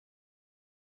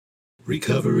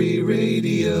Recovery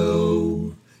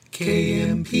Radio,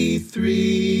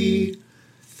 KMP3,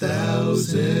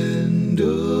 1000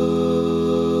 Oaks.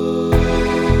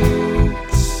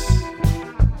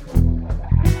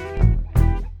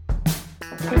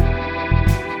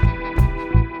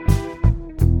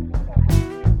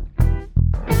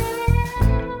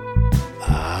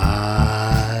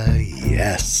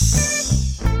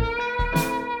 Yes.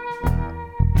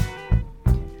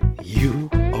 You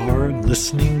are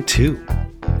listening to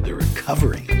the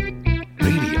Recovery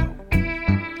Radio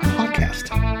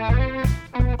podcast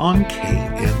on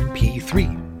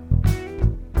KMP3.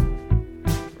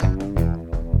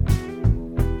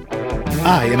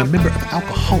 I am a member of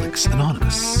Alcoholics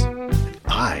Anonymous.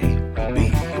 I will be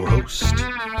your host.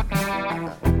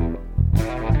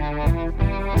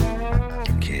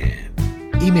 You can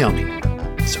email me,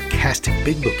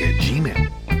 sarcasticbigbook@gmail.com.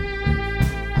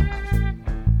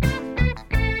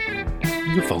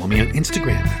 You can follow me on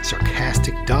Instagram at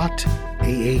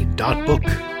sarcastic.aa.book.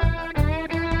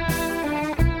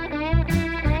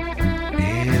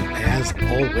 And as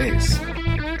always,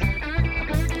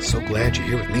 so glad you're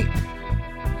here with me.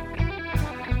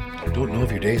 I don't know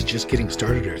if your day is just getting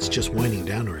started or it's just winding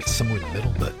down or it's somewhere in the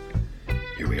middle, but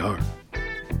here we are.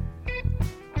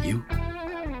 You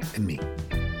and me.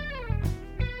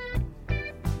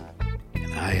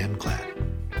 And I am glad.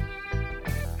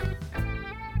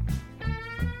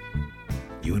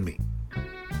 You and me.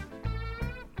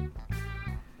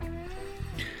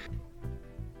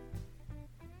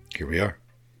 Here we are.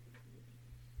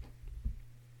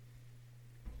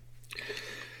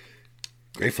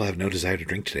 Grateful I have no desire to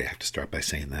drink today. I have to start by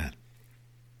saying that.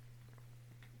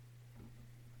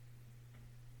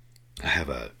 I have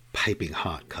a piping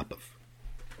hot cup of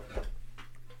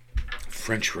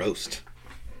French roast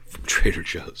from Trader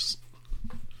Joe's,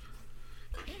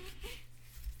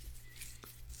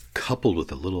 coupled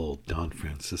with a little Don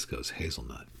Francisco's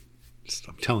hazelnut.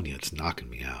 I'm telling you, it's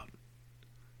knocking me out.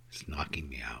 It's knocking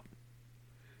me out.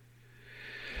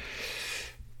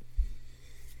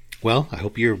 Well, I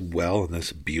hope you're well on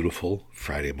this beautiful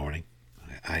Friday morning.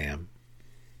 I am.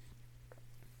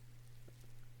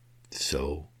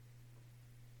 So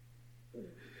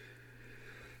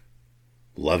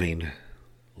loving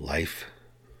life,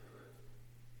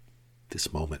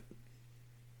 this moment,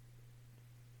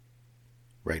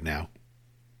 right now.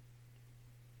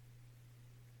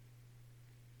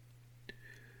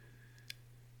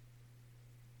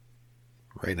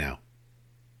 Right now.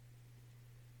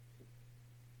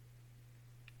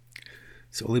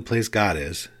 It's the only place God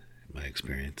is, in my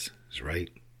experience, is right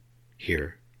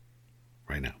here,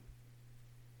 right now.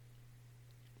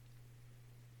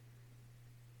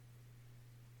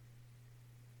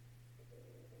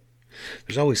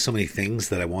 There's always so many things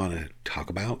that I want to talk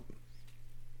about.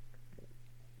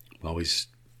 I'm always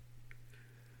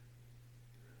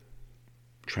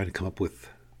trying to come up with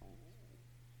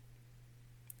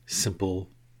simple,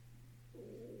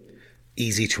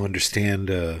 easy to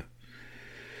understand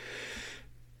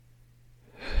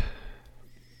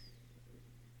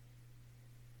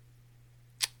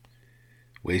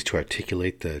ways to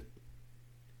articulate the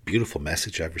beautiful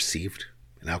message I've received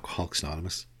in Alcoholics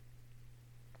Anonymous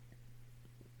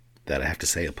that I have to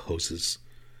say opposes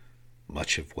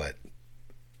much of what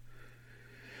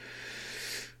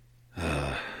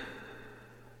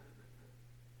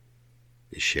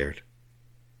is shared.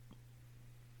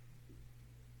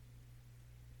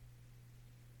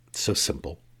 It's so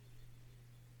simple.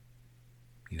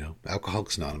 You know,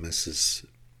 Alcoholics Anonymous is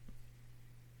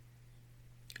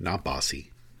not bossy.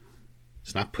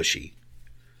 It's not pushy. It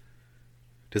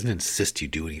doesn't insist you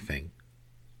do anything.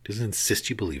 It doesn't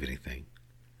insist you believe anything.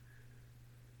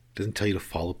 It doesn't tell you to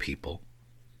follow people.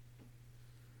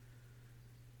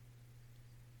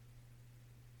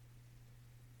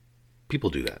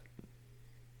 People do that.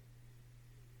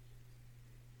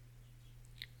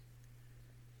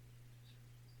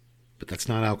 But that's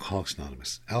not Alcoholics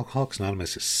Anonymous. Alcoholics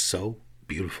Anonymous is so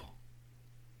beautiful.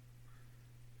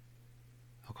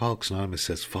 Alcoholics Anonymous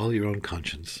says, follow your own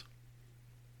conscience.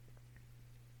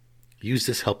 Use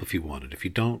this help if you want it. If you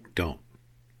don't, don't.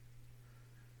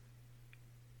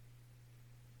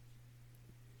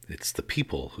 It's the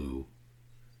people who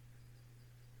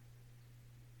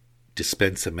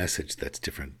dispense a message that's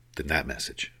different than that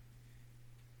message.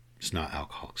 It's not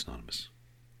Alcoholics Anonymous.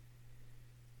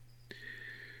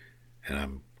 And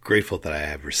I'm grateful that I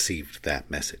have received that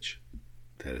message.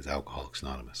 That is Alcoholics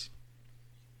Anonymous.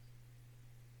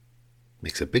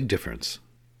 Makes a big difference.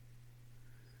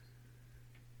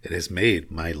 It has made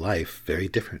my life very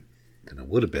different than it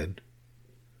would have been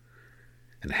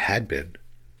and had been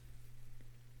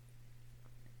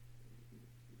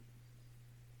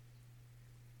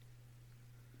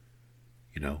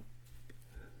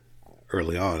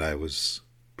early on I was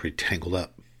pretty tangled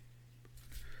up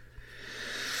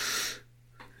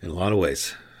in a lot of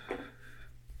ways.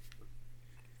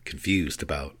 Confused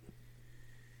about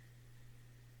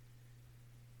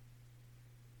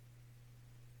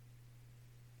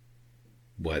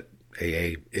what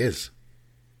AA is.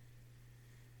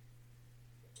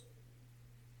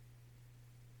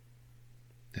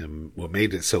 And what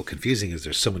made it so confusing is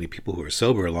there's so many people who are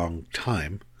sober a long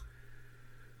time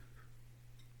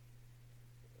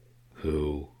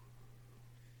who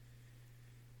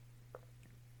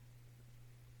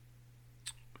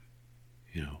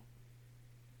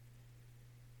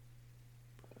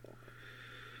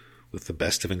with the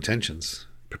best of intentions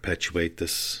perpetuate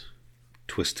this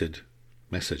twisted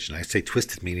message. And I say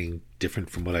twisted meaning different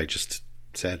from what I just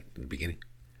said in the beginning.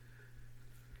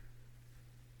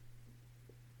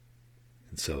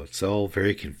 And so it's all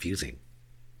very confusing.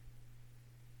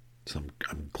 So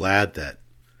I'm glad that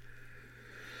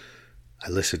I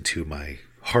listened to my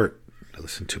heart. I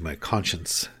listened to my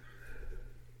conscience.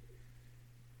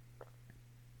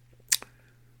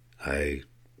 I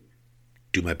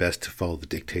do my best to follow the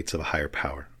dictates of a higher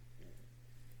power.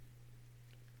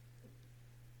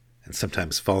 And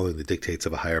sometimes following the dictates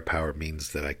of a higher power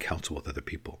means that I counsel with other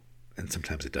people, and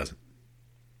sometimes it doesn't.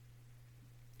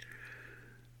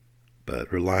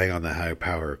 But relying on the higher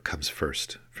power comes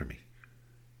first for me.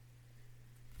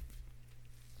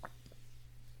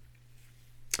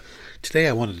 Today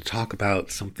I wanted to talk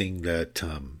about something that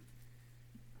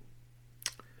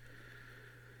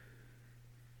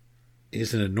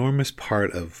is an enormous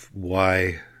part of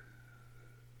why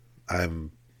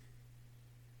I'm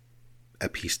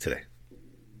at peace today.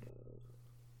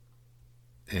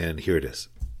 And here it is.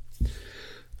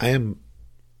 I am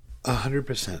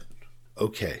 100%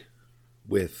 okay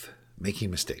with making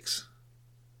mistakes.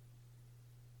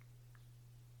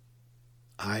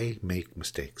 I make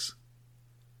mistakes.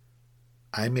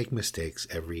 I make mistakes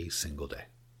every single day.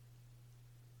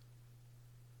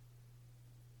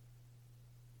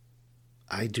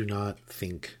 I do not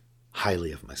think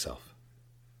highly of myself.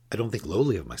 I don't think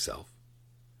lowly of myself.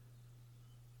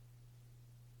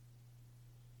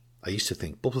 I used to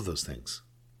think both of those things.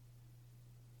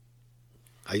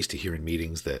 I used to hear in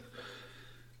meetings that,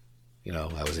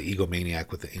 I was an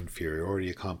egomaniac with an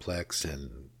inferiority complex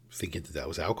and thinking that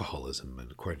was alcoholism.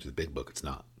 And according to the big book, it's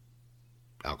not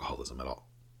alcoholism at all.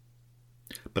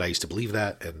 But I used to believe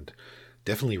that and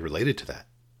definitely related to that.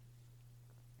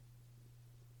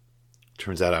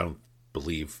 Turns out I don't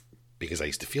believe, because I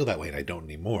used to feel that way and I don't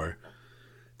anymore,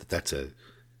 that that's a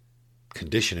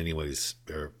condition anyways,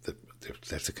 or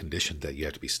that's a condition that you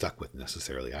have to be stuck with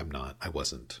necessarily. I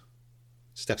wasn't.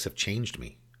 Steps have changed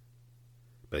me.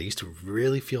 But I used to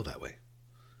really feel that way.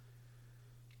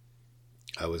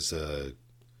 I was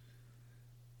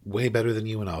way better than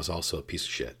you, and I was also a piece of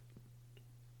shit.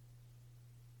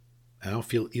 I don't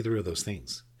feel either of those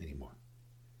things anymore.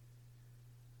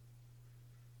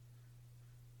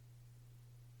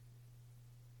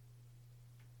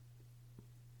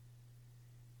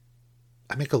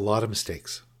 I make a lot of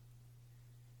mistakes.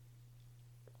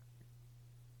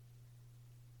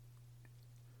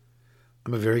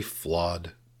 I'm a very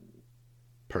flawed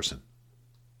person.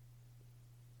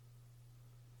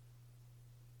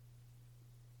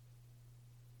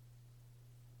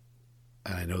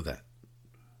 And I know that.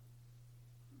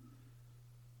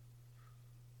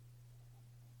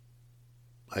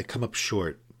 I come up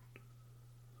short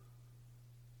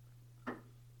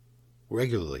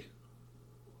regularly.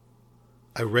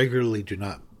 I regularly do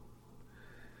not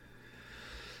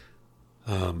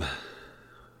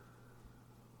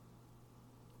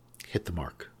hit the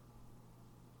mark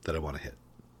that I want to hit.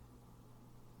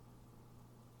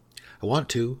 I want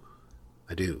to.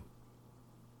 I do.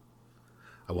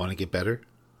 I want to get better.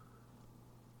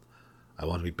 I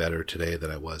want to be better today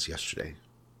than I was yesterday.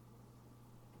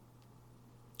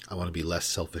 I want to be less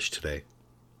selfish today.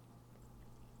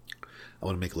 I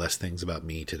want to make less things about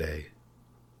me today.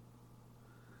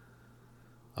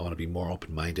 I want to be more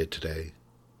open-minded today.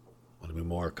 I want to be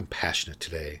more compassionate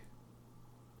today.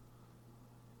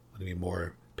 I want to be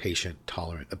more patient,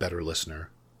 tolerant, a better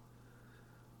listener.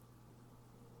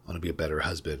 I want to be a better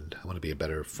husband. I want to be a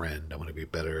better friend. I want to be a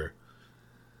better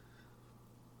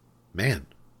man.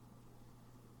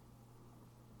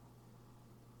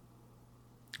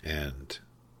 And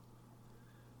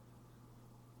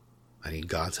I need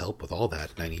God's help with all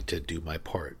that, and I need to do my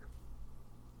part.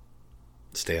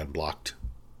 Stay unblocked.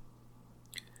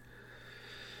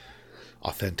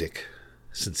 Authentic,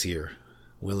 sincere,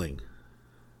 willing,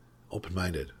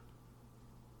 open-minded.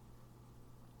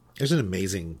 There's an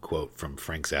amazing quote from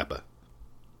Frank Zappa.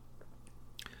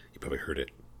 probably heard it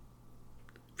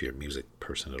if you're a music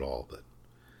person at all, but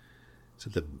so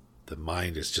the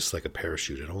mind is just like a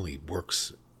parachute. It only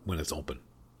works when it's open.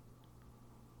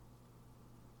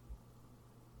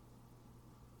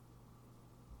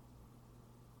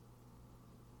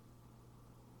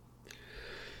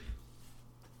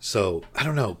 So, I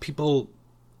don't know. People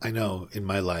I know in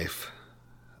my life,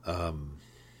 I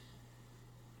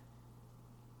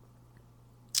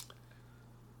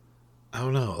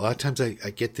don't know. A lot of times I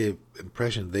get the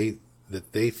impression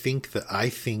that they think that I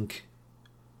think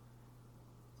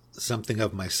something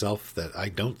of myself that I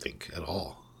don't think at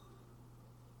all.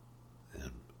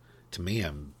 And to me,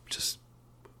 I'm just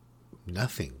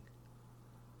nothing.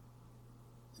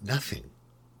 Nothing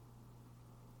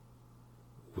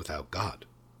without God.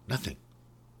 Nothing.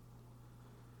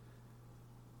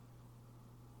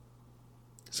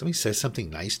 Somebody says something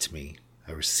nice to me,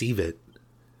 I receive it,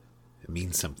 it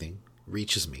means something,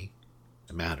 reaches me,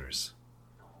 it matters.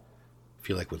 I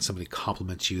feel like when somebody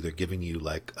compliments you, they're giving you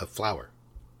like a flower.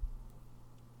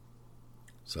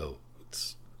 So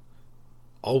it's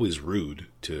always rude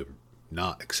to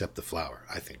not accept the flower,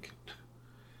 I think.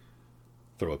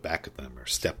 Throw it back at them or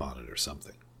step on it or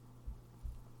something.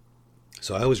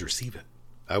 So I always receive it.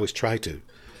 I always try to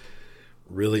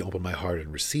really open my heart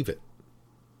and receive it.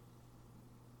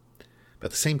 But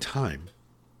at the same time,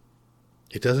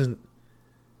 it doesn't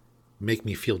make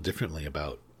me feel differently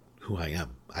about who I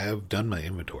am. I have done my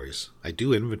inventories. I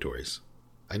do inventories.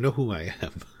 I know who I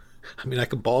am. I mean, I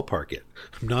can ballpark it.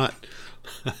 I'm not...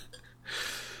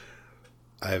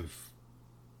 I've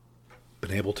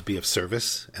been able to be of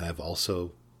service, and I've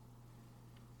also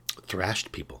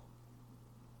thrashed people.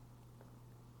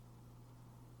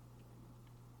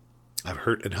 I've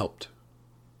hurt and helped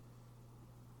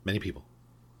many people.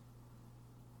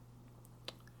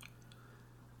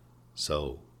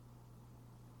 So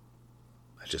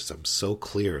I'm so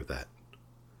clear of that.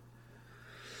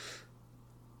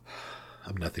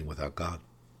 I'm nothing without God.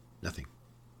 Nothing.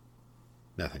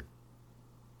 Nothing.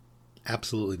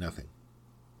 Absolutely nothing.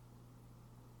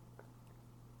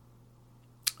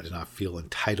 I do not feel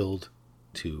entitled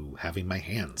to having my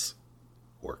hands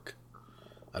work.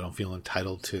 I don't feel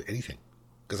entitled to anything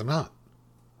because I'm not.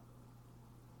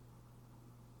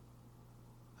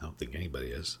 I don't think anybody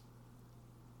is.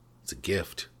 It's a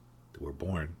gift that we're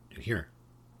born in here.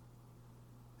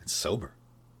 It's sober.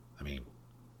 I mean,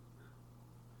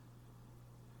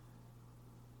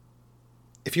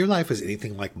 if your life is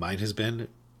anything like mine has been,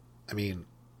 I mean,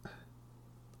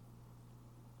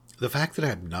 the fact that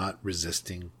I'm not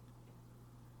resisting,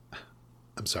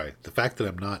 the fact that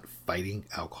I'm not fighting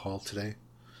alcohol today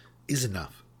is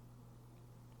enough.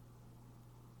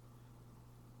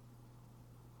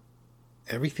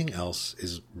 Everything else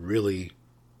is really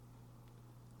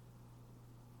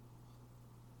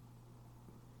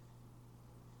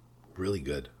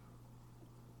good.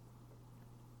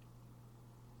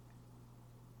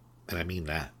 And I mean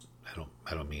that.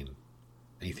 I don't mean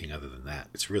anything other than that.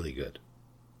 It's really good.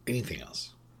 Anything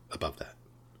else above that.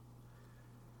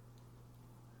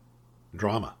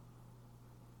 Drama.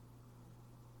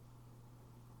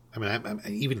 I mean, I'm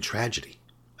even tragedy.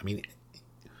 I mean,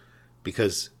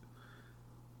 because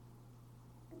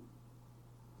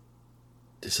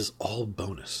this is all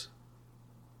bonus.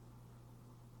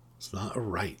 It's not a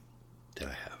right that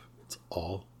I have. It's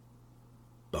all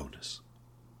bonus.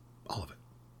 All of it.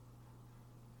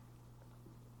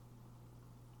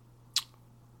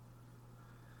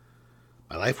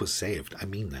 My life was saved. I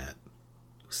mean that.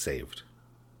 It was saved.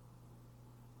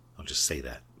 I'll just say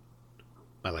that.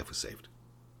 My life was saved.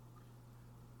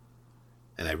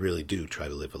 And I really do try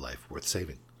to live a life worth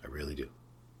saving. I really do.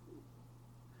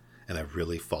 And I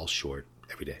really fall short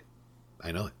every day.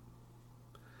 I know it.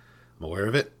 I'm aware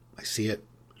of it. I see it.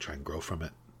 I try and grow from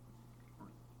it.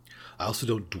 I also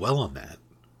don't dwell on that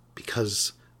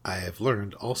because I have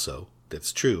learned also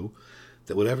that's true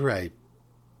that whatever I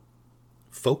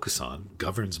focus on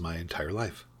governs my entire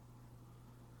life.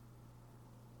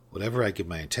 Whatever I give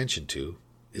my attention to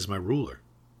is my ruler.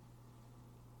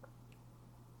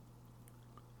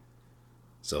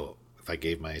 So if I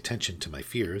gave my attention to my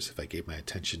fears, if I gave my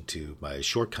attention to my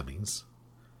shortcomings,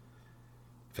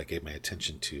 if I gave my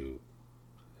attention to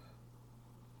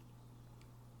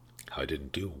how I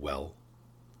didn't do well,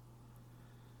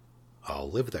 I'll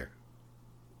live there.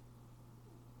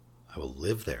 I will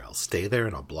live there. I'll stay there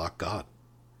and I'll block God.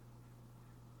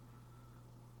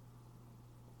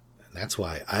 And that's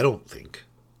why I don't think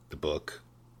the book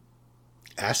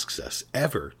asks us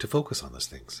ever to focus on those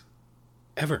things.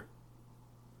 Ever.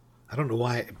 I don't know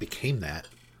why it became that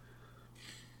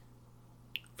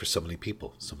for so many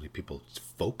people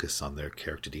focus on their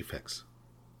character defects.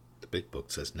 The big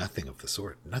book says nothing of the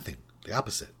sort. Nothing. The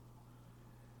opposite.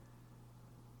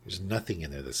 There's nothing in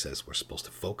there that says we're supposed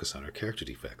to focus on our character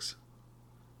defects.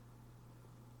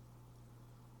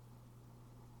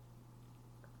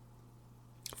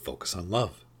 Focus on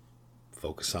love.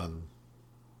 Focus on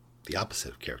the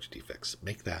opposite of character defects.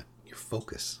 Make that your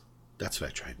focus. That's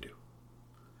what I try and do.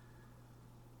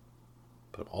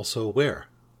 But I'm also aware.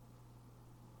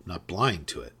 I'm not blind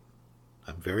to it.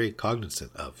 I'm very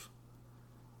cognizant of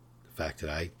the fact that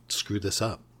I screwed this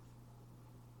up.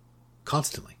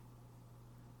 Constantly.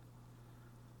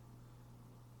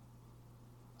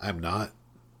 I'm not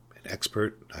an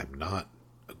expert. I'm not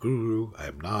a guru.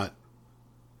 I'm not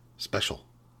special.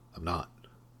 I'm not.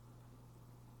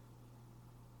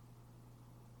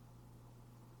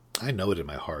 I know it in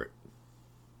my heart.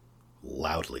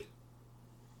 Loudly.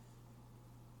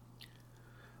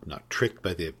 I'm not tricked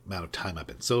by the amount of time I've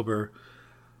been sober.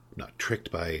 I'm not tricked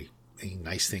by any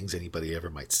nice things anybody ever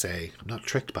might say. I'm not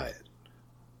tricked by it.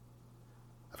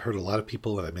 I've hurt a lot of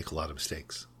people and I make a lot of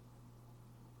mistakes.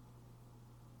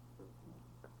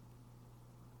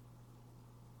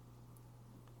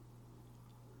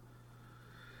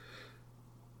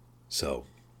 So,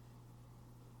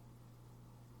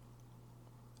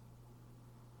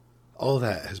 all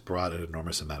that has brought an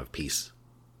enormous amount of peace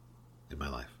in my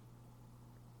life.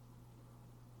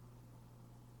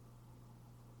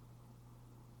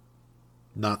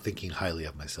 Not thinking highly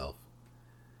of myself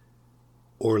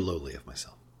or lowly of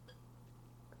myself.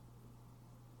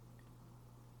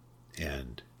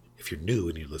 And if you're new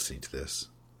and you're listening to this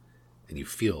and you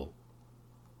feel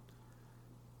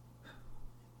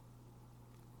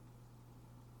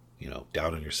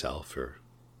down on yourself, or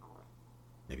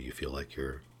maybe you feel like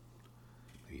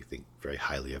maybe you think very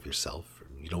highly of yourself, or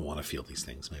you don't want to feel these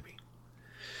things, maybe.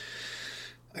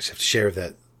 I just have to share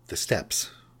that the steps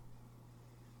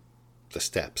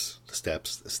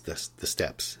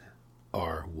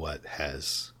are what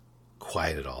has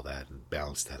quieted all that and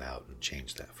balanced that out and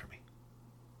changed that for me.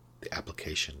 The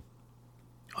application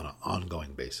on an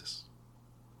ongoing basis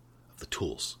of the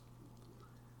tools.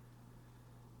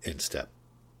 In step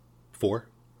 4,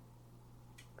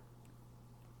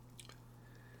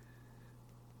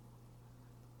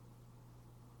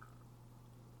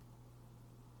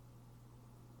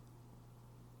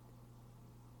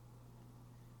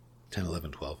 (10,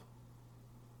 11, 12).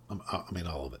 I mean,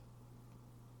 all of it.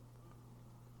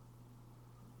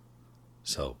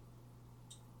 So,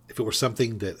 if it were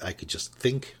something that I could just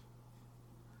think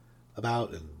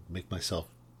about and make myself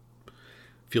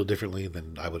feel differently,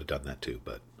 then I would have done that too,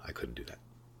 but I couldn't do that.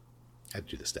 I had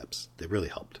to do the steps. They really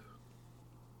helped.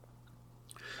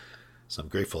 So I'm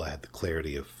grateful I had the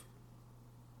clarity of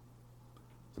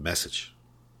the message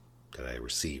that I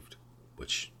received,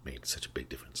 which made such a big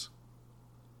difference.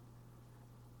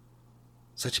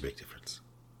 Such a big difference.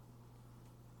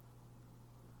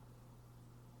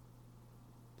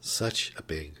 Such a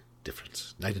big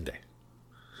difference. Night and day.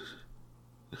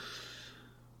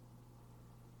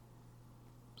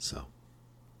 So,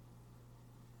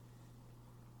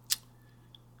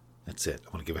 that's it. I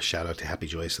want to give a shout out to Happy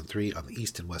Joyous and 3 on the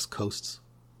East and West Coasts.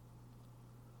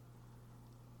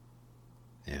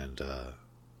 And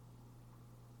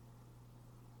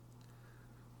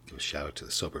give a shout out to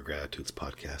the Sober Gratitudes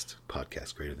podcast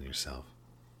Greater Than Yourself.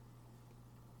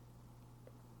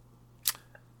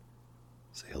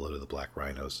 Say hello to the Black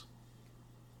Rhinos.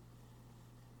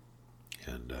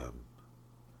 And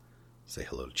say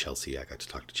hello to Chelsea. I got to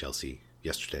talk to Chelsea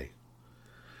yesterday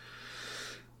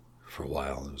for a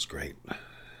while, and it was great. And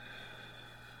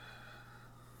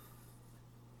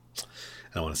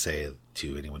I want to say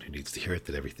to anyone who needs to hear it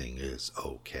that everything is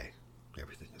okay.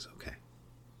 Everything is okay.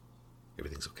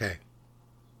 Everything's okay.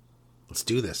 Let's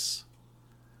do this.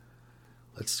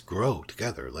 Let's grow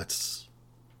together. Let's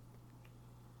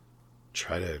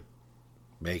try to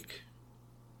make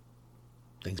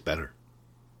things better.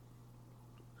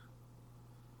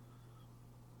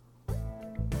 I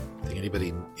think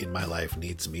anybody in my life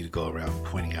needs me to go around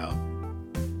pointing out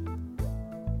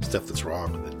stuff that's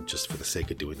wrong, and then just for the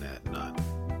sake of doing that, not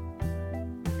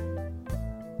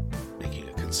making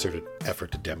a concerted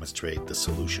effort to demonstrate the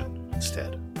solution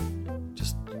instead.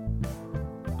 Just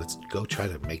let's go try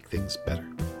to make things better.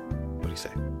 What do you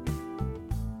say?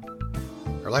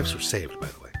 Our lives were saved, by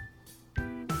the way.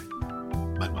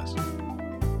 Mine was.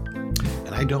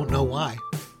 And I don't know why.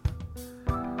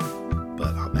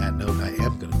 But on that note, I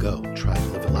am going to go try to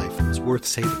live a life that's worth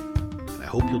saving. And I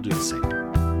hope you'll do the same.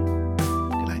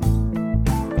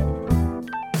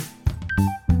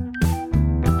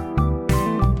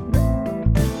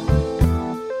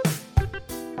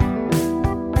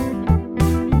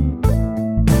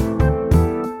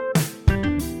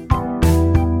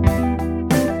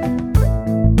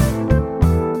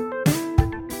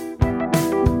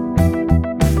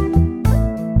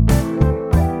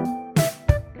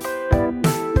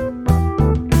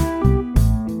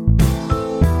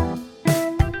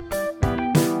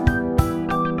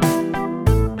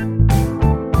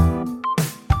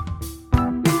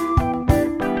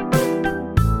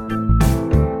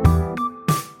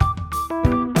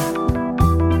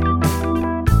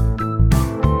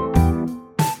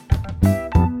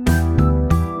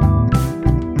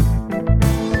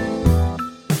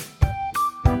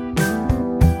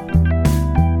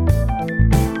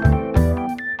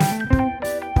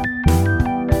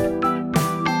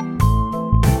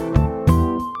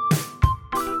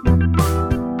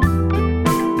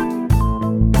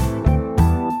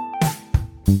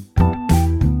 Roots.